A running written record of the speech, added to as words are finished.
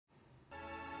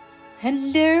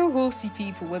Hello horsey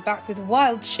people, we're back with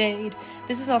Wildshade.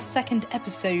 This is our second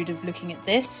episode of looking at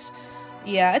this.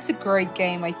 Yeah, it's a great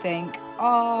game, I think.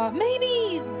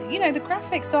 Maybe, you know, the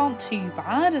graphics aren't too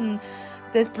bad and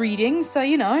there's breeding, so,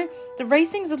 you know, the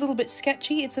racing's a little bit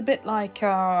sketchy. It's a bit like,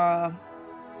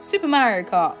 Super Mario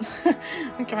Kart,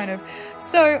 kind of.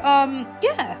 So,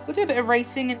 yeah, we'll do a bit of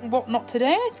racing and whatnot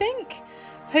today, I think.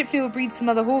 Hopefully we'll breed some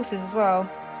other horses as well.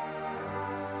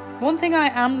 One thing I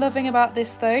am loving about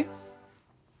this, though,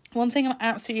 one thing I'm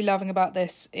absolutely loving about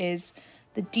this is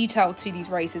the detail to these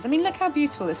races. I mean, look how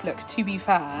beautiful this looks, to be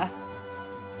fair.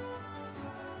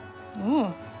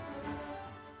 Ooh.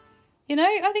 You know,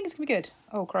 I think it's going to be good.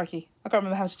 Oh, crikey. I can't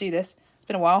remember how to do this. It's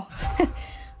been a while.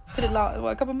 Did it like, what,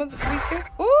 a couple of weeks ago?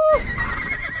 Ooh!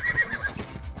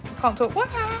 Can't talk. Wah!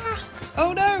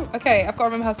 Oh, no. Okay, I've got to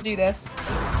remember how to do this.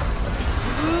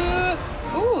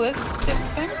 Ooh, there's a stick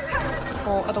thing.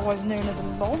 Or otherwise known as a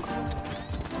log.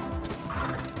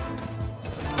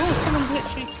 Oh, someone's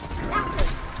literally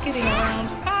skidding around.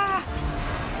 Ah!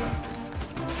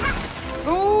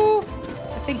 Oh!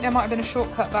 I think there might have been a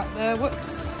shortcut back there.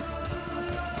 Whoops.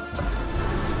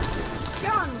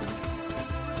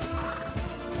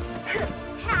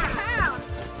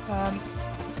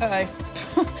 Uh-oh.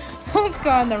 I was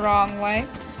going the wrong way.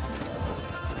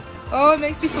 Oh, it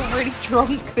makes me feel really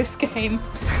drunk, this game.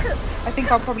 I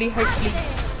think I'll probably hopefully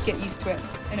get used to it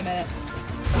in a minute.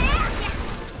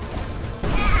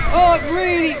 Oh, it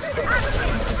really...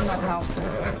 This is not helpful.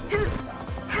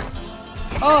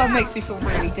 Oh, it makes me feel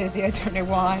really dizzy. I don't know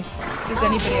why. Does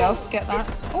anybody else get that?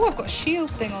 Oh, I've got a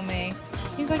shield thing on me.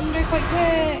 Means I can go quite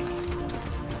quick.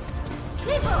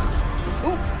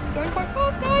 Oh, going quite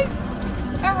fast, guys.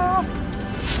 Ah.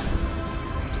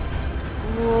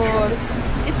 Whoa,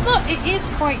 it is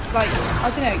quite, like, I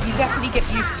don't know, you definitely get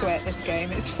used to it, this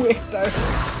game. It's weird, though.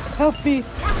 Help me.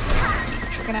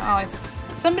 Tricking out eyes.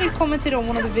 Somebody commented on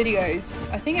one of the videos,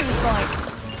 I think it was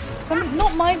like,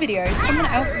 not my video, someone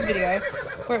else's video,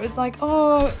 where it was like,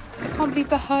 oh, I can't believe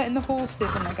they're hurting the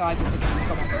horses. I'm like, guys, it's a game,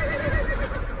 come on.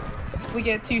 If we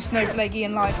get too snowflakey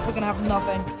in life, we're gonna have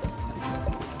nothing.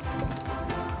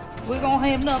 We're gonna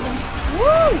have nothing. Woo!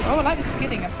 Oh, I like the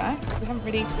skidding effect. We haven't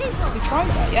really tried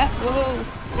that yet. Whoa!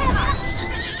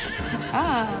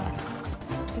 Ah!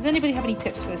 Does anybody have any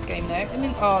tips for this game, though? I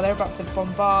mean, oh, they're about to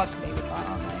bombard me with that,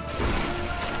 aren't they?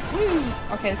 Woo!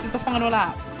 Okay, this is the final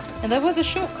lap. And there was a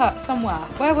shortcut somewhere.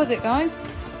 Where was it, guys?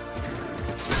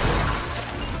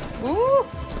 Woo!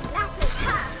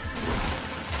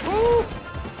 Woo!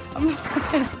 I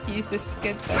don't know how to use this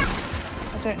skid thing.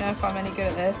 I don't know if I'm any good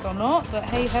at this or not, but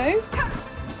hey ho.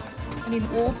 I need an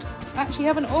orb. I actually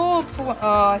have an orb for what?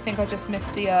 Oh, I think I just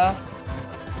missed the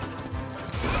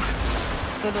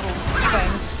little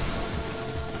thing.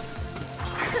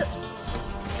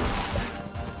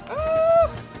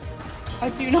 Oh, I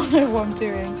do not know what I'm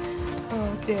doing.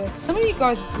 Oh dear. Some of you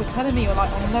guys were telling me you're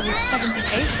like on level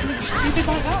 78, something stupid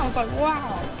like that. I was like,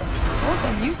 wow. Well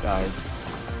done, you guys.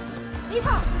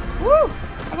 Woo!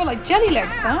 I got like jelly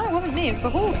legs there. It wasn't me, it was the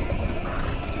horse.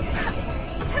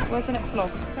 Where's the next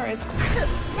log? There it is.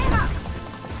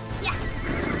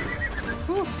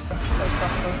 Oof, that's so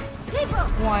frustrating.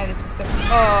 Why this is so...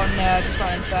 Oh no, I just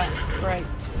ran into that. Great.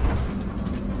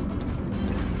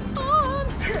 Come on!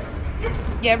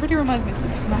 Yeah, it really reminds me of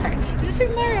Super Mario. Is it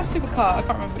Super Mario or Super Kart? I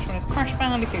can't remember which one it is. Crash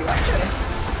Bandicoot, actually.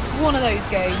 One of those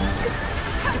games.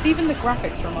 Because even the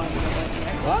graphics remind me of it, you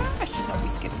know. What? I should not be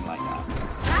skipping like that.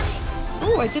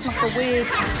 Oh, I did like a weird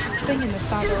thing in the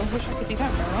saddle. Wish I could do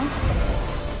that very well.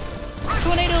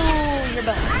 Tornado! Your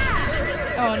butt.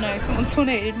 Oh no, someone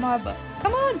tornadoed my butt.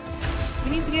 Come on! We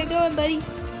need to get going, buddy.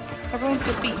 Everyone's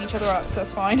just beating each other up, so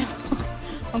that's fine.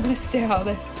 I'm gonna stay out of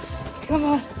this. Come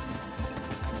on.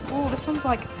 Oh, this one's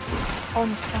like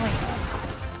on fire.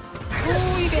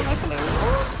 Oh, you get like a little...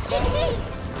 Oh, I'm scared.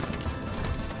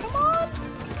 Come on!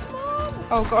 Come on!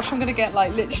 Oh gosh, I'm gonna get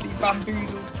like literally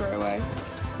bamboozled straight away.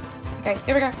 Okay,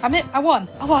 here we go. I won.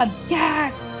 I won.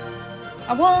 Yes!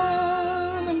 I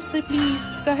won! I'm so pleased.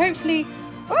 So hopefully...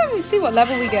 Oh, we'll see what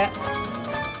level we get.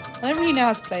 I don't really know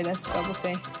how to play this, but we'll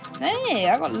see. Hey,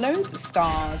 I got loads of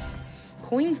stars.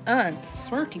 Coins earned.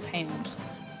 £30.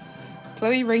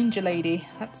 Chloe Ranger Lady.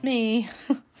 That's me.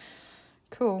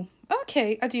 Cool.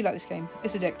 Okay, I do like this game.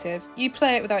 It's addictive. You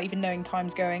play it without even knowing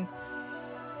time's going.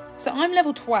 So I'm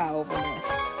level 12 on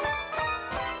this.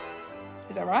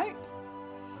 Is that right?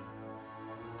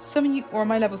 Some of you, or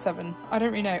am I level 7? I don't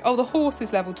really know. Oh, the horse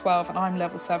is level 12 and I'm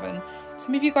level 7.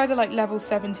 Some of you guys are like level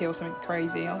 70 or something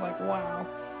crazy. I was like, wow.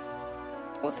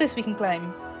 What's this we can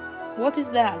claim? What is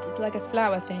that? It's like a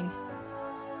flower thing.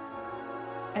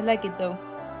 I like it though.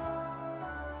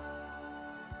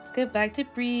 Let's go back to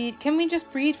breed. Can we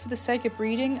just breed for the sake of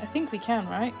breeding? I think we can,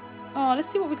 right? Oh, let's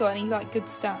see what we got. Any like good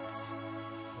stats?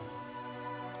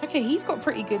 Okay, he's got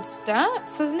pretty good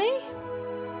stats, hasn't he?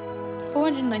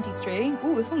 493.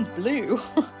 Oh, this one's blue.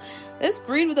 Let's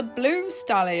breed with a blue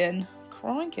stallion.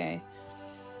 Crikey.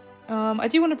 I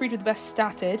do want to breed with the best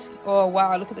statted. Oh,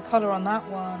 wow, look at the colour on that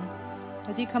one.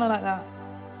 I do kind of like that.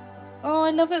 Oh,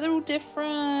 I love that they're all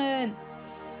different.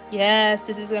 Yes,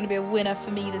 this is going to be a winner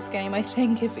for me this game, I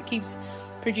think, if it keeps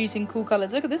producing cool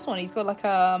colours. Look at this one. He's got like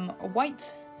a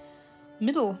white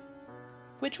middle.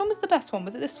 Which one was the best one?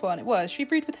 Was it this one? It was. Should we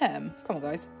breed with him? Come on,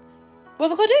 guys. What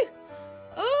have I got to do?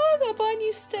 Oh, I've got to buy a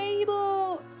new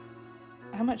stable.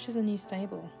 How much is a new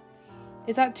stable?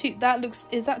 Is that is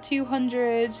that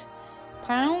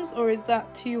 £200 or is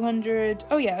that 200?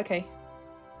 Oh yeah, okay.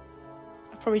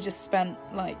 I've probably just spent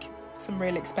like some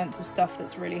really expensive stuff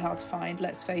that's really hard to find,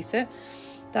 let's face it.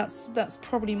 That's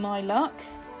probably my luck.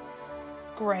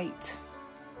 Great.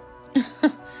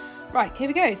 Right, here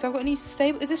we go. So I've got a new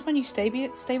stable. Is this my new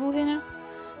stable here now?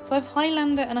 So I have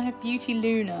Highlander and I have Beauty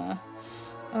Luna.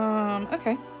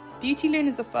 Okay. Beauty Luna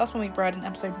is the first one we bred in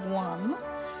episode 1.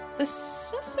 So let's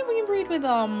see if we can breed with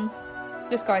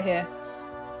this guy here.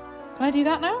 Can I do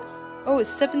that now? Oh, it's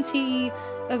 70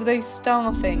 of those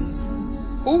star things.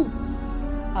 Oh,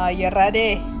 are you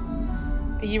ready?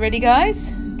 Are you ready,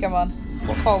 guys? Come on.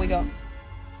 What foal we got?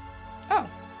 Oh,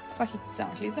 it's like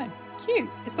exactly the same. Cute.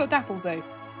 It's got dapples though.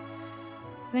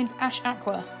 His name's Ash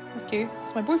Aqua. That's cute.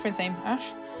 It's my boyfriend's name,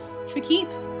 Ash. Should we keep?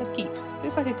 Let's keep.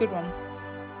 Looks like a good one.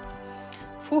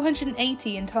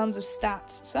 480 in terms of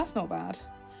stats, so that's not bad.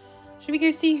 Should we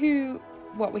go see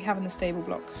what we have in the stable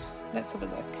block? Let's have a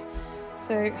look.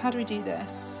 So how do we do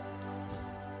this?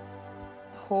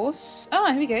 Horse.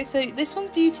 Ah, here we go. So this one's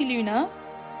Beauty Luna.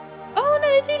 Oh no,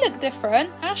 they do look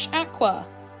different. Ash Aqua.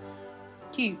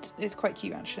 Cute. It's quite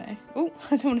cute actually. Oh,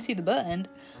 I don't want to see the butt end.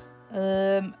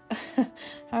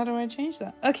 How do I change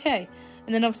that? Okay.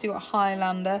 And then obviously we've got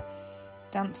Highlander,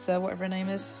 Dancer, whatever her name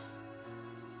is.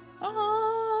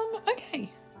 Okay.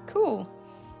 Cool.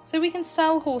 So we can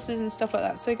sell horses and stuff like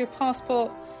that. So go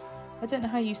passport. I don't know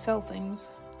how you sell things.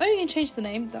 Oh, you can change the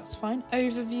name. That's fine.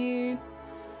 Overview.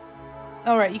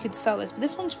 Alright, you could sell this. But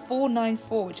this one's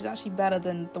 494, which is actually better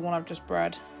than the one I've just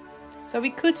bred. So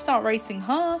we could start racing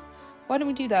her. Why don't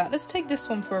we do that? Let's take this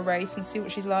one for a race and see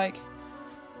what she's like.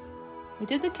 We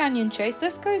did the canyon chase.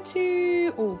 Let's go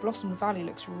to... Oh, Blossom Valley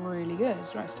looks really good.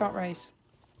 Right, start race.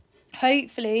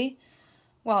 Hopefully...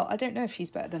 Well, I don't know if she's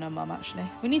better than her mum, actually.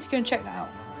 We need to go and check that out.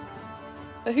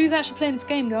 But who's actually playing this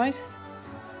game, guys?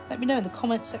 Let me know in the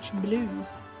comments section below.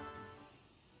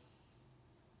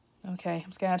 Okay,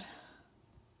 I'm scared.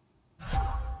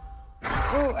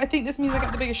 Oh, I think this means I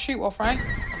get the biggest shoot off, right?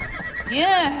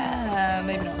 Yeah!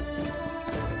 Maybe not.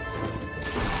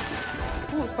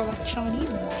 Oh, it's got like Chinese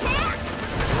music.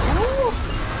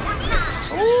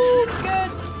 Oh, I'm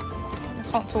scared. I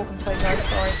can't talk and play, guys.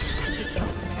 Sorry, it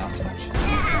stresses me out too much.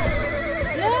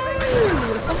 No!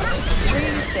 Someone just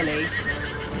really silly.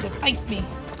 He just iced me.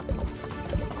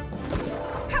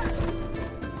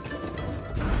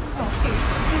 Oh, cute.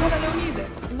 Do you love that little music?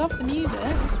 I love the music.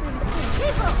 It's really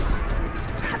sweet.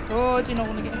 Oh, I do not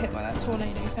want to get hit by that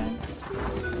tornado, thanks.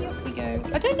 Off we go.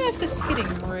 I don't know if the skidding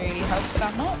really helps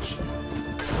that much.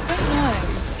 I don't know.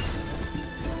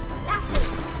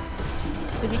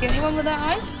 Did we get anyone with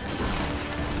that ice?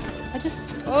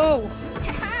 Oh,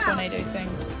 these tornado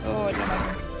things. Oh, I don't like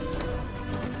them.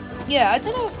 Yeah, I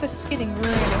don't know if the skidding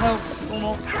really helps or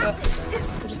not, but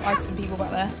we'll just ice some people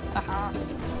back there. Aha.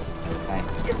 Okay.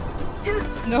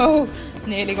 No,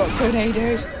 nearly got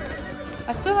tornadoed.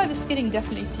 I feel like the skidding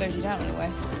definitely slowed you down in a way.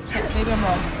 Maybe I'm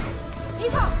wrong.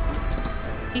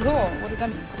 Hee-haw, what does that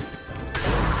mean?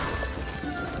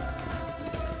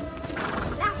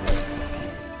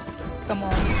 Come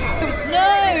on.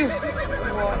 No!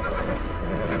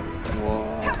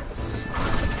 What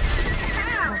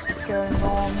is going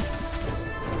on?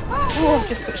 Oh, I've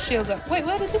just put a shield up. Wait,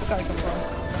 where did this guy come from?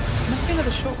 Must be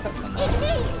another shortcut somewhere.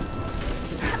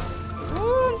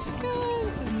 Oh, I'm scared.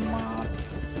 This is mad.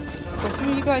 Well, some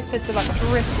of you guys said to like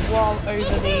drift while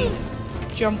over the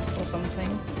jumps or something.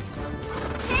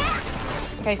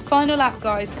 Okay, final lap,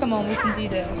 guys. Come on, we can do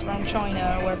this. Around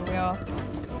China or wherever we are.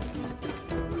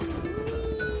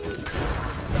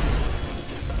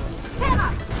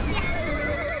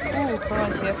 Oh,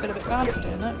 crikey, I feel a bit bad for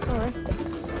doing that. Sorry.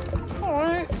 It's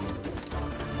alright.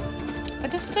 I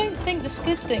just don't think the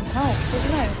skid thing helps. I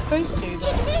don't know, it's supposed to,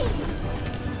 but...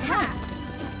 Yeah.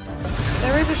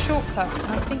 There is a shortcut,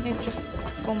 and I think they've just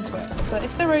gone to it. But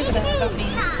if they're over there, that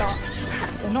means that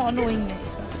they're not annoying me,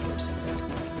 so that's good.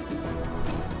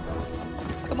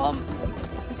 Come Come on.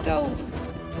 Let's go.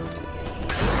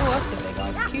 Oh, that's a big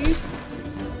ice cube.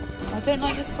 I don't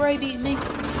like this grey beating me.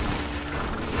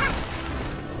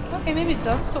 Okay, maybe it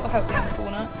does sort of help me in the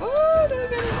corner. Oh, don't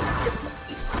get it.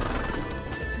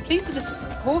 I'm pleased with this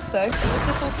horse though. What's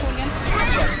this horse called again?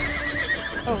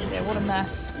 Oh dear, what a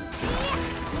mess.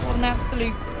 What an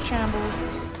absolute shambles.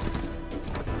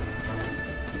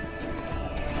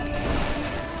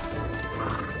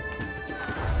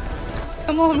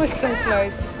 Come on, we're so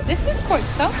close. This is quite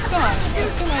tough, guys. I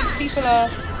feel like people are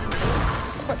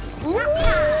quite...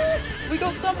 Ooh, we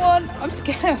got someone. I'm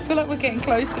scared. I feel like we're getting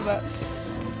closer, but...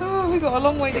 Oh, we got a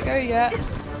long way to go yet. People...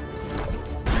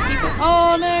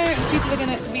 Oh no, people are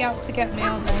going to be out to get me,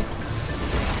 aren't they?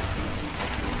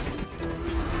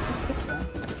 What's this way?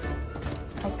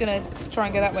 I was going to try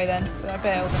and go that way then, but I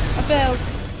bailed. I bailed.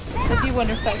 I do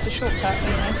wonder if that's the shortcut, you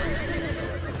know.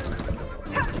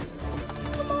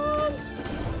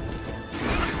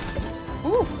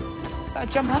 I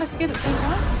jump and a skid at the same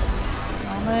time?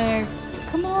 Oh no.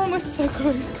 Come on, we're so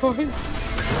close,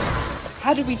 guys.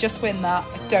 How did we just win that?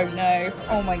 I don't know.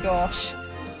 Oh my gosh.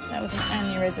 That was an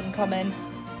aneurysm coming.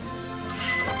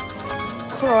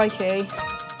 Crikey.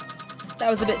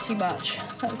 That was a bit too much.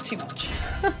 That was too much.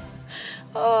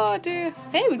 Oh dear.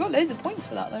 Hey, we got loads of points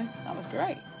for that though. That was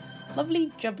great.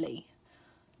 Lovely jubbly.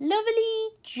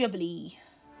 Lovely jubbly.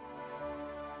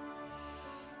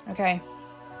 Okay.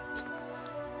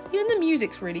 Even the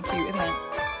music's really cute, isn't it?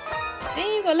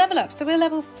 There you go, level up. So we're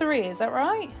level 3, is that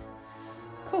right?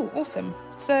 Cool, awesome.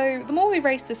 So the more we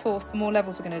race this horse, the more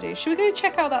levels we're going to do. Should we go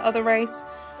check out that other race?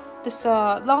 This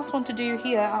last one to do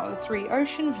here out of the 3,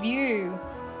 Ocean View.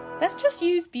 Let's just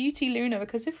use Beauty Luna,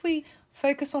 because if we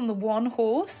focus on the one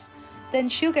horse, then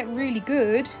she'll get really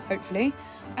good, hopefully.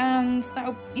 And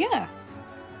that'll, yeah,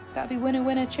 that'll be winner,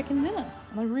 winner, chicken dinner.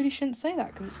 And I really shouldn't say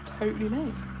that, because it's totally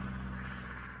late.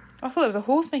 I thought there was a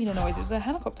horse making a noise. It was a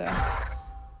helicopter.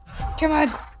 Come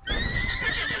on.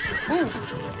 Ooh.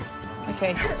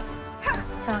 Okay.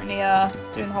 Apparently,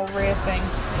 doing the whole rear thing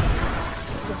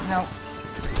doesn't help.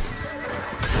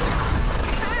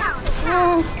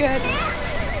 Oh, scared.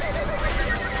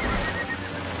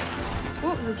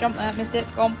 Oh, there's a jump there. Missed it.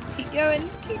 Go on. Keep going.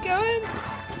 Keep going.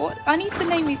 What? I need to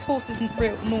name these horses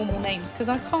real normal names because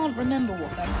I can't remember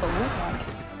what they're called.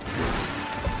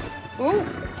 Like.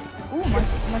 Ooh. Ooh,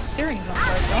 my steering's not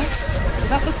great, guys. Is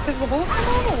that because of the horse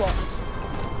or what?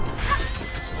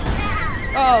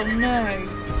 Oh no.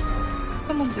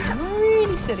 Someone's been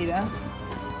really silly there.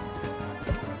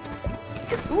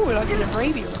 Ooh, like in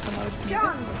Arabia or something with some music.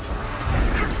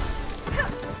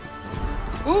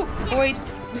 Ooh, avoid.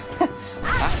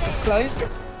 That was close.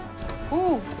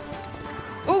 Ooh.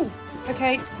 Ooh.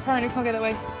 Okay, apparently can't get that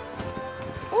way.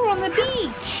 Oh, we're on the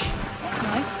beach. That's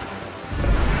nice.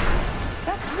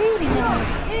 That's really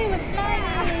nice. Hey, we're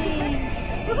flying.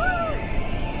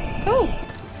 Cool.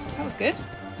 That was good.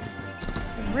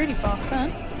 Went really fast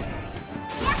then.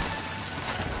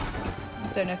 I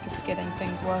don't know if the skidding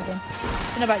thing's working. I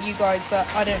don't know about you guys, but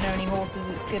I don't know any horses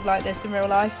that skid like this in real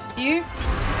life. Do you?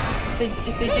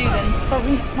 If they do, then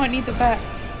probably might need the vet.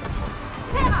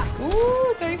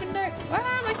 Ooh, don't even know.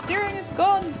 Ah, my steering is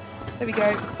gone. There we go.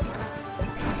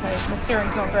 Okay, my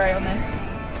steering's not great on this.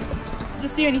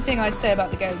 That's the only thing I'd say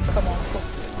about the game. Come on, sort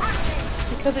still. It's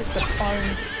because it's a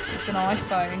phone, it's an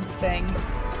iPhone thing,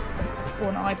 or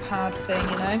an iPad thing,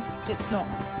 you know? It's not.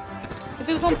 If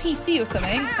it was on PC or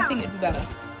something, I think it'd be better.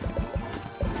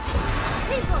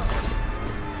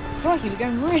 Crikey, we're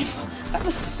going really far. That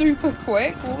was super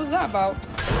quick. What was that about?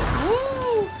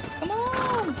 Woo! Come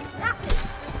on!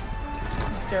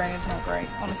 My steering is not great.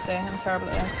 Honestly, I'm terrible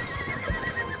at this.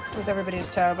 Because everybody is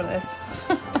terrible at this.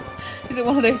 Is it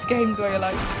one of those games where you're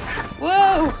like,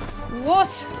 whoa, what?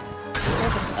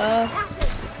 What on earth?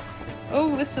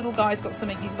 Oh, this little guy's got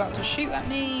something he's about to shoot at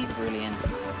me. Brilliant.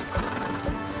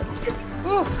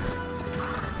 Ooh.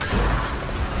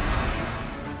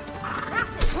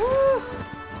 Ooh.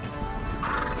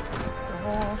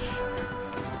 Gosh.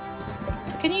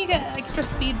 Can you get extra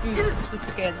speed boosts with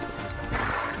skids?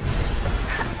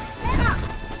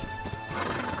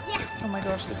 Oh my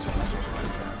gosh, that's what my door's going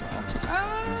to do.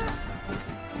 Ah.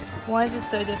 Why is this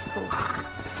so difficult?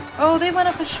 Oh, they went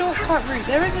up a shortcut route.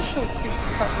 There is a shortcut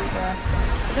route there.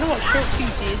 I don't know what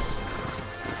shortcut is.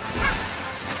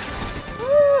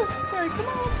 Ooh, scary. Come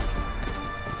on.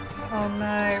 Oh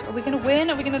no. Are we going to win?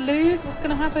 Are we going to lose? What's going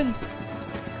to happen?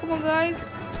 Come on, guys.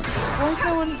 Why is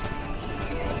no one...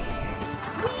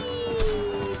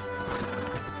 Whee!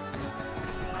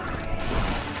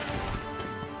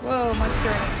 Whoa, my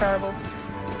steering is terrible.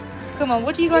 Come on,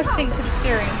 what do you guys think to the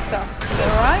steering and stuff? Is it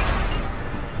alright?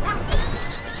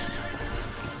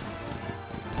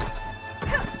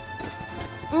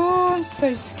 I'm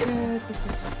so scared. This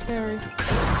is scary.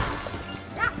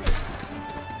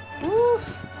 Woo.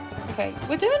 Okay,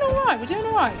 we're doing all right. We're doing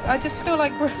all right. I just feel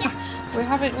like we're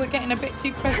getting a bit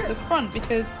too close to the front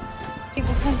because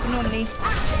people tend to normally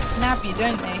nab you,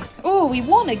 don't they? Oh, we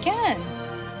won again.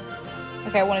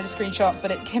 Okay, I wanted a screenshot,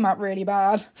 but it came out really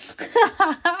bad.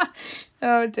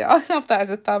 Oh dear, I'll have that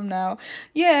as a thumbnail.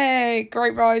 Yay,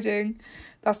 great riding.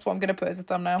 That's what I'm going to put as a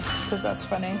thumbnail because that's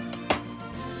funny.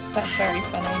 That's very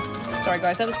funny. Sorry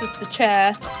guys, that was just the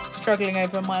chair struggling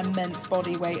over my immense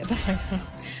body weight at the moment.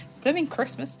 Blooming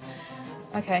Christmas.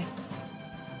 Okay.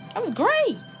 That was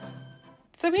great.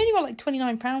 So we only got like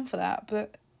 £29 for that,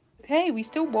 but hey, we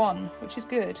still won, which is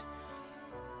good.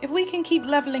 If we can keep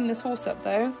levelling this horse up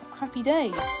though, happy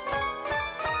days.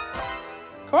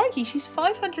 Crikey, she's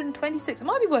 526. It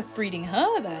might be worth breeding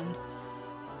her then.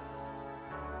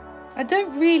 I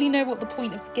don't really know what the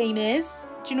point of the game is.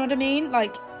 Do you know what I mean?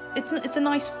 Like, it's a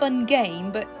nice fun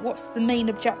game, but what's the main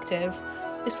objective?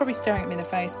 It's probably staring at me in the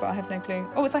face, but I have no clue.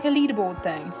 Oh, it's like a leaderboard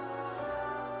thing.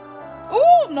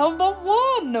 Oh,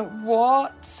 #1!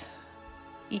 What?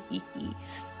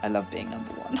 I love being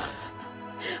 #1.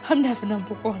 I'm never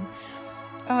 #1.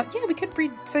 Yeah, we could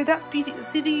breed. So that's beauty.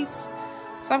 See these?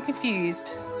 So I'm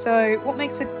confused. So what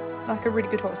makes a really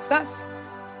good horse? That's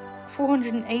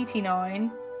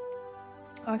 489.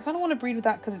 I kind of want to breed with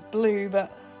that because it's blue,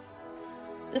 but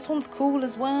this one's cool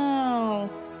as well.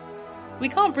 We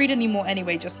can't breed anymore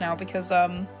anyway just now because we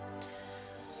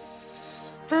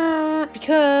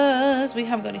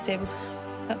haven't got any stables.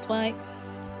 That's why.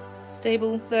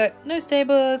 Stable. Look, no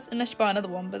stables unless you buy another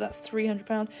one, but that's £300.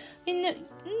 I mean,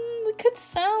 we could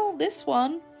sell this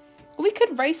one. We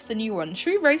could race the new one.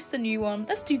 Should we race the new one?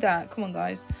 Let's do that. Come on,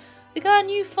 guys. We got a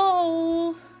new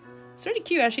foal. It's really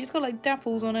cute, actually. It's got, like,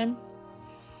 dapples on him.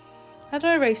 How do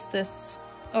I race this?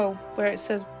 Oh, where it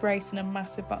says race and a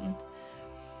massive button.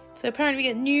 So, apparently we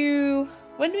get new...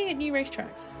 When do we get new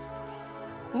racetracks?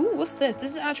 Ooh, what's this?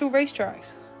 This is actual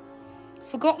racetracks.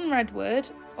 Forgotten Redwood,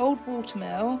 Old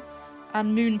Watermill,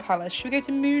 and Moon Palace. Should we go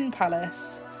to Moon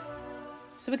Palace?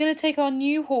 So, we're going to take our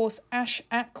new horse, Ash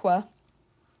Aqua,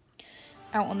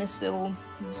 out on this little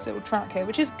track here,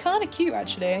 which is kind of cute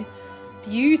actually.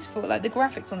 Beautiful. Like the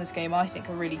graphics on this game I think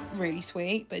are really, really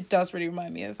sweet, but it does really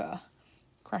remind me of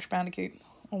Crash Bandicoot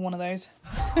or one of those.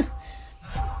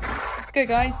 Let's go,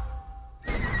 guys.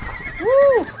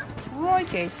 Woo!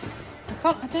 Crikey.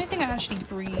 I don't think I actually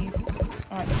breathe.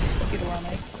 Alright, let's skid around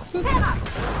those.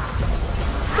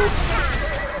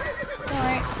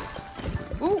 Alright.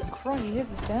 Ooh, crikey, here's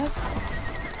the stairs.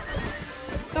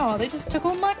 Oh, they just took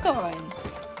all my coins.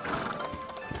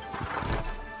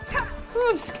 Oh,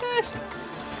 I'm scared.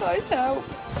 Guys, help.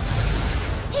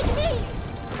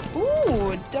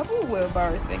 Ooh, a double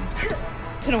wheelbarrow thing.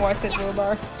 Don't know why I said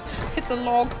wheelbarrow. It's a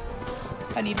log.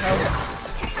 I need help.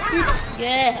 Oop.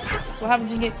 Yeah. That's what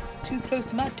happens when you get too close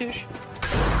to my tush.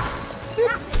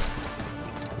 Oop.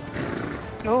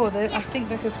 Oh, I think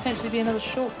there could potentially be another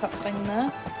shortcut thing there.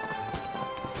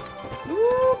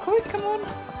 Ooh, quick, come on.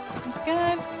 I'm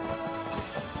scared.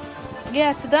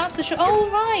 Yeah, so that's the oh,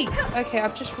 right. Okay,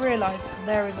 I've just realised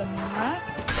there is a map.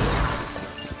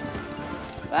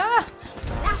 Ah!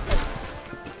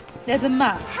 There's a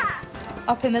map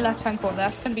up in the left-hand corner.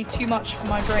 That's going to be too much for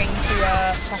my brain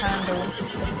to handle.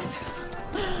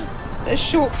 There's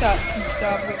shortcuts and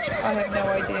stuff, which I have no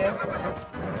idea.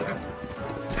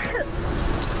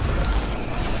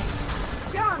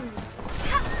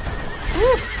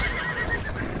 Oof.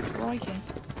 Crikey.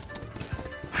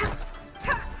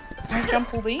 Can I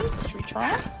jump all these? Should we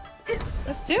try?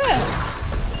 Let's do it!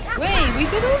 Wait, we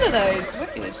did all of those!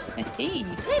 Wicked. Hey,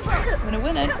 I'm gonna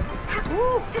win it.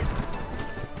 Ooh.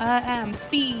 I am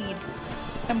speed.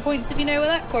 10 points if you know where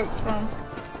that quote's from.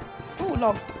 Ooh,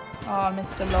 log. Oh, I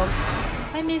missed the log.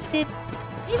 I missed it.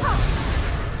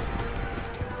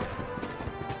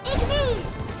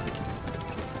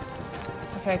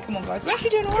 Okay, come on, guys. We're actually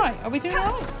doing alright. Are we doing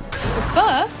alright? The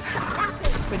first,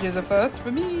 which is a first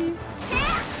for me.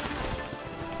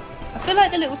 I feel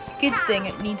like the little skid thing,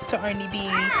 it needs to only be...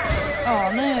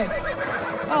 Oh, no.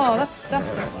 Oh, that's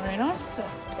not very nice, is it?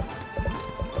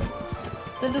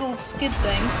 The little skid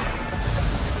thing.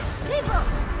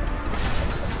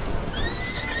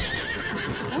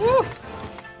 Woo!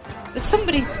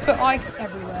 Somebody's put ice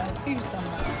everywhere. Who's done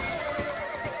that?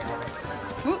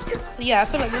 Woo! Yeah, I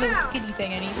feel like the little skiddy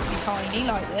thing, it needs to be tiny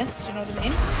like this. Do you know what I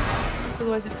mean? So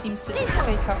otherwise it seems to just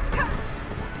take up...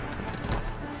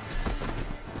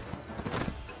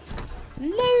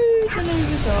 loads and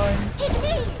loads of time.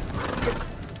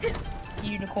 This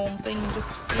unicorn thing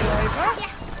just flew over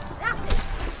us.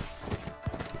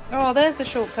 Oh, there's the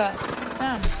shortcut.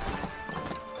 Damn.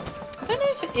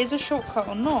 it is a shortcut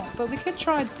or not, but we could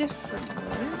try a different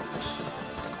route.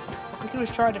 We could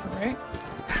always try a different route.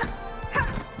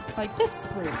 Like this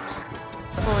route,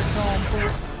 for example.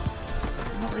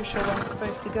 I'm not really sure where I'm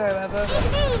supposed to go ever.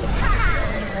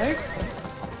 Anyway.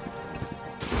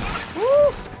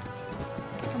 Woo!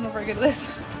 I'm not very good at this.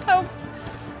 Help!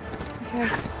 Okay.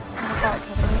 I'm about to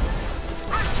have a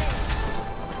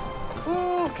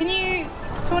look. Ooh, can you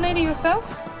tornado yourself?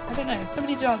 I don't know.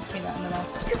 Somebody did answer me that in the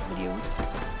last video.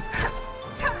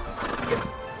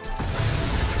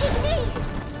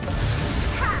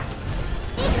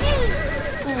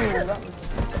 Ooh, that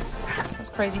was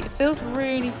crazy. It feels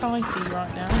really fighty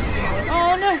right now.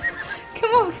 Oh no!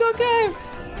 Come on, go!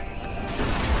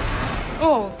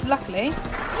 Oh, luckily,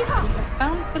 we have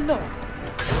found the lock.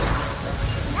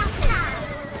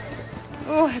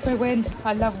 Oh, I hope I win.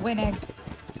 I love winning.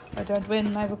 If I don't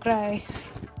win, I will cry.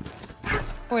 I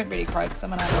won't really cry because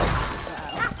I'm an adult.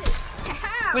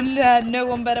 Well, no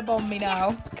one better bomb me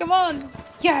now. Come on.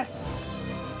 Yes.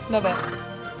 Love it.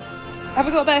 Have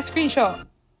we got a better screenshot?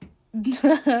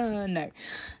 No.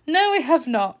 No, we have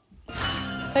not.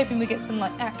 I was hoping we get some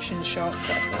like action shot,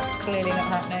 but that's clearly not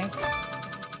happening.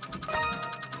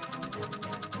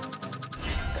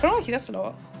 Crikey, that's a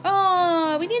lot.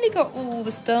 Ah, we nearly got all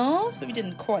the stars, but we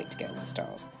didn't quite get all the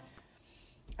stars.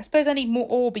 I suppose I need more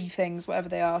orby things, whatever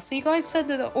they are. So you guys said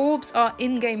that the orbs are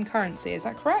in-game currency, is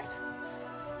that correct?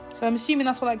 So I'm assuming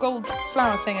that's what that gold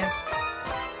flower thing is.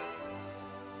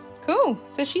 Cool.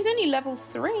 So she's only level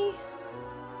 3.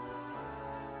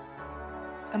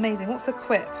 Amazing. What's a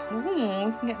quip? Ooh,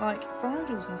 we can get like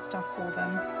bridles and stuff for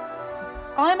them.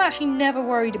 I'm actually never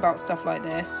worried about stuff like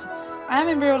this. I am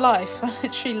in real life. I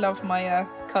literally love my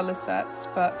colour sets,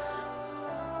 but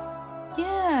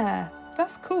yeah.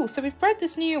 That's cool. So we've bred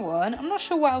this new one. I'm not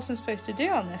sure what else I'm supposed to do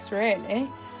on this, really.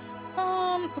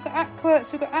 We've got aqua.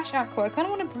 So we've got ash aqua. I kind of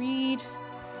want to breed.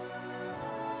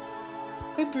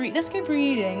 Let's go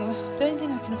breeding. I don't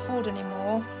think I can afford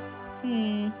anymore.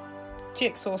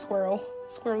 Jigsaw squirrel.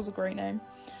 Squirrel's a great name.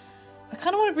 I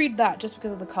kind of want to breed that just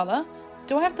because of the colour.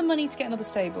 Do I have the money to get another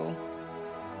stable?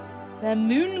 They're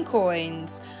moon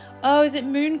coins. Oh, is it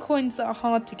moon coins that are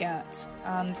hard to get?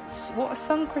 And what are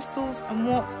sun crystals and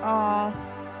what are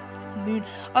moon?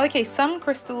 Oh, okay, sun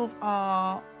crystals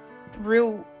are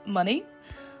real money.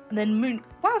 And then moon...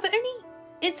 Wow,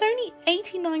 it's only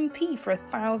 89p for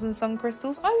 1,000 sun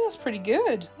crystals. I think that's pretty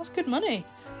good. That's good money.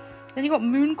 Then you got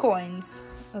moon coins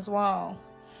as well.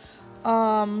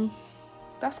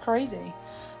 That's crazy.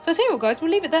 So I tell you what, guys,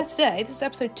 we'll leave it there today. This is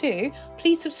episode 2.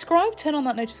 Please subscribe, turn on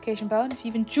that notification bell, and if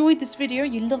you've enjoyed this video,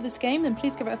 you love this game, then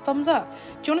please give it a thumbs up. Do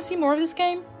you want to see more of this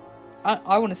game?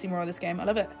 I want to see more of this game. I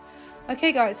love it.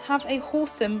 Okay, guys, have a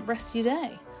wholesome rest of your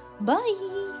day.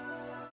 Bye!